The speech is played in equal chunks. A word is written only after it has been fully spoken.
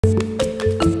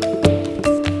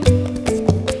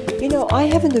I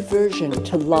have an aversion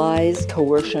to lies,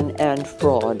 coercion, and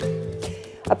fraud.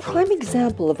 A prime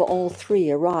example of all three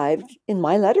arrived in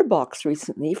my letterbox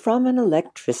recently from an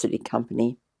electricity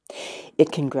company.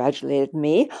 It congratulated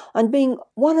me on being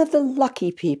one of the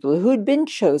lucky people who had been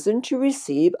chosen to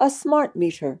receive a smart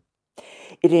meter.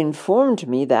 It informed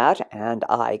me that, and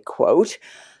I quote,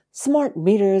 "Smart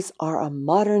meters are a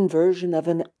modern version of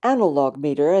an analog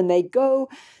meter, and they go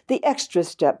the extra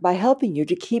step by helping you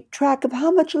to keep track of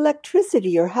how much electricity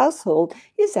your household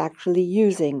is actually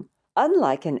using.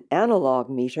 Unlike an analog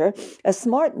meter, a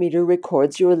smart meter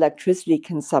records your electricity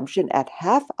consumption at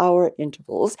half-hour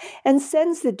intervals and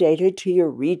sends the data to your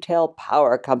retail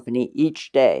power company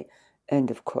each day." End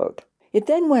of quote. It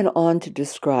then went on to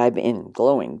describe in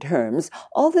glowing terms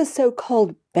all the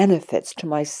so-called benefits to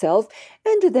myself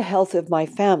and to the health of my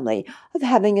family of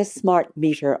having a smart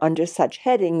meter under such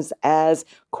headings as,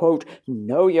 quote,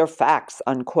 "know your facts,"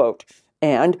 unquote,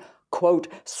 and, quote,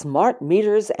 "smart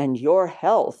meters and your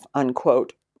health,"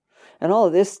 unquote. And all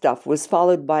of this stuff was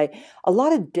followed by a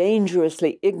lot of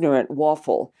dangerously ignorant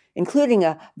waffle, including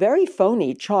a very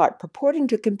phony chart purporting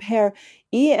to compare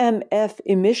EMF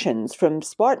emissions from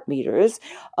smart meters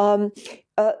and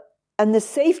the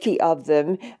safety of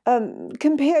them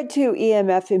compared to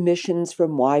EMF emissions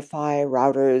from Wi-Fi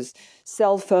routers,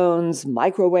 cell phones,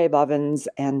 microwave ovens,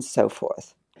 and so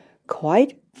forth.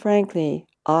 Quite frankly,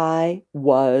 I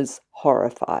was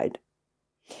horrified.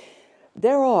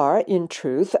 There are, in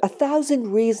truth,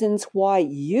 1,000 reasons why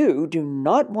you do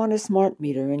not want a smart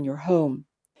meter in your home.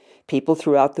 People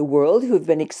throughout the world who have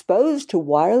been exposed to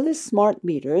wireless smart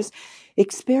meters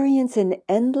experience an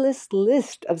endless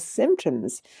list of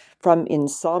symptoms, from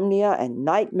insomnia and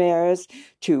nightmares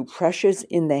to pressures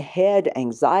in the head,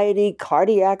 anxiety,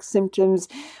 cardiac symptoms.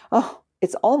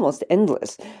 It's almost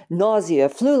endless. Nausea,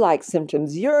 flu-like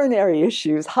symptoms, urinary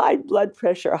issues, high blood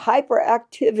pressure,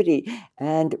 hyperactivity,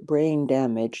 and brain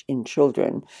damage in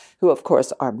children, who, of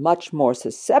course, are much more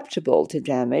susceptible to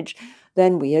damage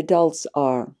than we adults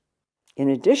are. In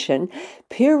addition,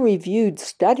 peer-reviewed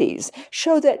studies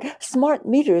show that smart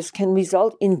meters can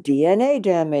result in DNA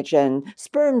damage and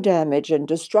sperm damage and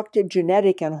destructive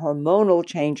genetic and hormonal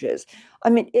changes.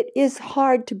 It is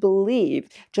hard to believe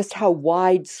just how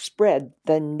widespread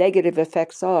the negative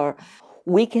effects are.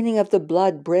 Weakening of the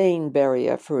blood-brain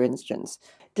barrier, for instance.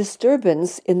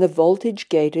 Disturbance in the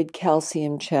voltage-gated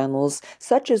calcium channels,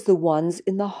 such as the ones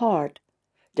in the heart.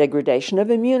 Degradation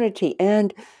of immunity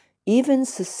and even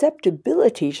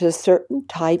susceptibility to certain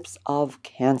types of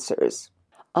cancers.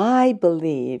 I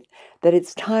believe that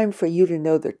it's time for you to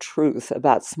know the truth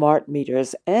about smart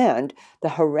meters and the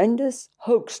horrendous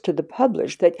hoax to the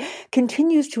public that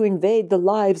continues to invade the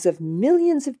lives of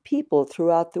millions of people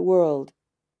throughout the world.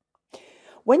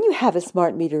 When you have a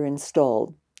smart meter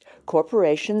installed,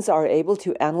 corporations are able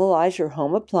to analyze your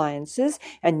home appliances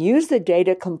and use the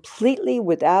data completely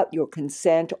without your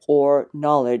consent or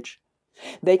knowledge.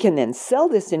 They can then sell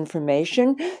this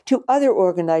information to other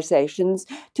organizations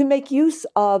to make use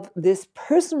of this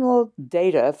personal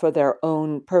data for their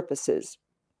own purposes.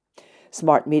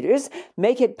 Smart meters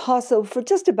make it possible for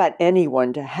just about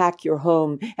anyone to hack your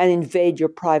home and invade your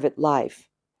private life.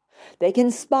 They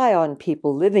can spy on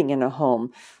people living in a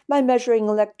home by measuring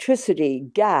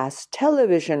electricity, gas,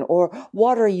 television, or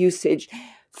water usage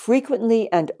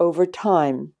frequently and over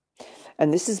time.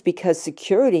 And this is because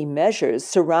security measures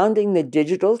surrounding the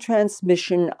digital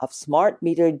transmission of smart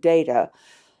meter data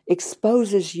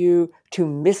exposes you to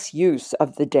misuse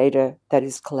of the data that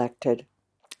is collected.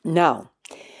 Now,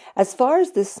 as far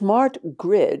as the smart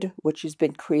grid, which has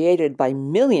been created by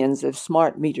millions of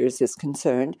smart meters, is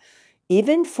concerned,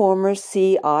 even former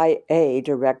CIA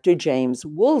Director James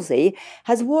Woolsey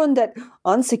has warned that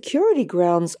on security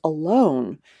grounds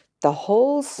alone, the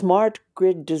whole smart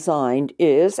grid design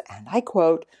is, and I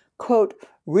quote,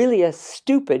 "really a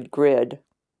stupid grid."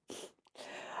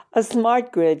 A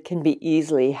smart grid can be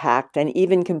easily hacked and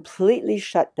even completely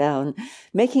shut down,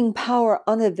 making power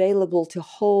unavailable to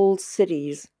whole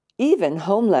cities. Even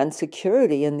Homeland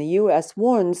Security in the U.S.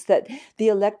 warns that the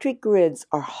electric grids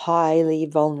are highly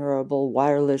vulnerable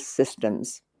wireless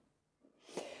systems.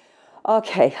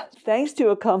 Okay, thanks to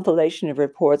a compilation of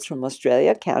reports from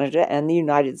Australia, Canada, and the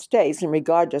United States in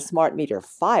regard to smart meter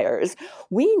fires,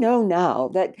 we know now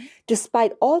that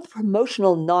despite all the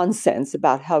promotional nonsense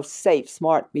about how safe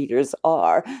smart meters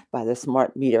are by the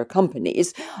smart meter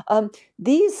companies,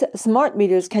 these smart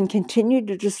meters can continue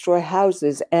to destroy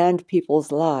houses and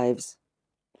people's lives.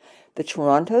 The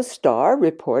Toronto Star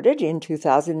reported in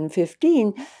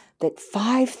 2015 that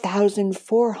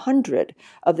 5,400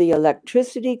 of the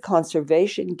electricity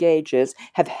conservation gauges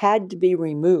have had to be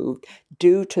removed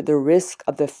due to the risk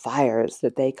of the fires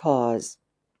that they cause.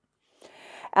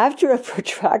 After a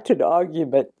protracted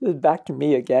argument, back to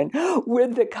me again,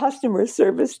 with the customer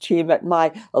service team at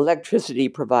my electricity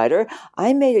provider,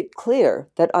 I made it clear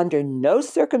that under no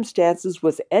circumstances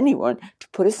was anyone to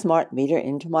put a smart meter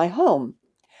into my home.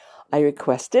 I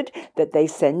requested that they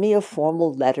send me a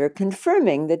formal letter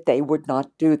confirming that they would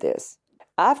not do this.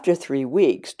 After 3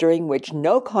 weeks, during which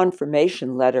no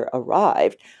confirmation letter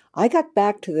arrived, I got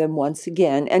back to them once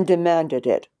again and demanded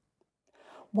it.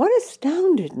 What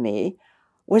astounded me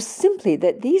was simply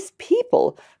that these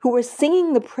people who were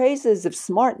singing the praises of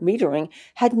smart metering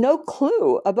had no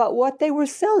clue about what they were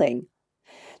selling.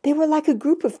 They were like a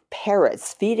group of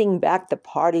parrots feeding back the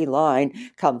party line,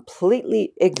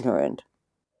 completely ignorant.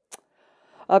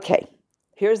 Okay,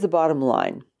 here's the bottom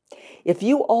line. If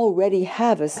you already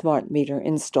have a smart meter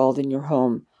installed in your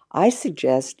home, I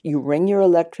suggest you ring your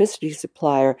electricity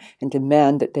supplier and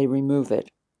demand that they remove it.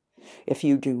 If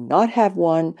you do not have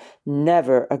one,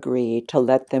 never agree to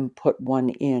let them put one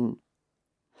in.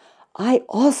 I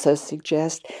also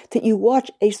suggest that you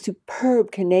watch a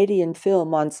superb Canadian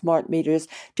film on smart meters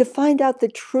to find out the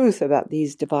truth about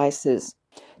these devices.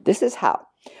 This is how.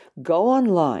 Go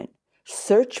online,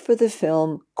 search for the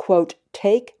film, quote,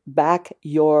 "Take Back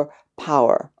Your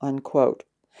Power," unquote.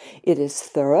 It is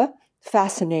thorough,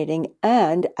 fascinating,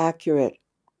 and accurate.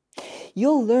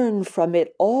 You'll learn from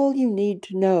it all you need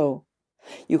to know.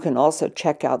 You can also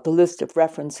check out the list of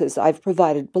references I've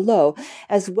provided below,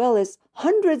 as well as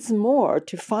hundreds more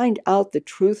to find out the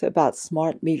truth about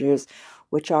smart meters,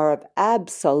 which are of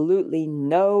absolutely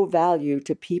no value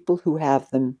to people who have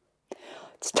them.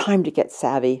 It's time to get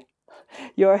savvy.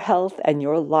 Your health and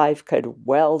your life could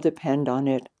well depend on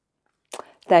it.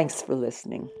 Thanks for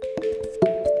listening.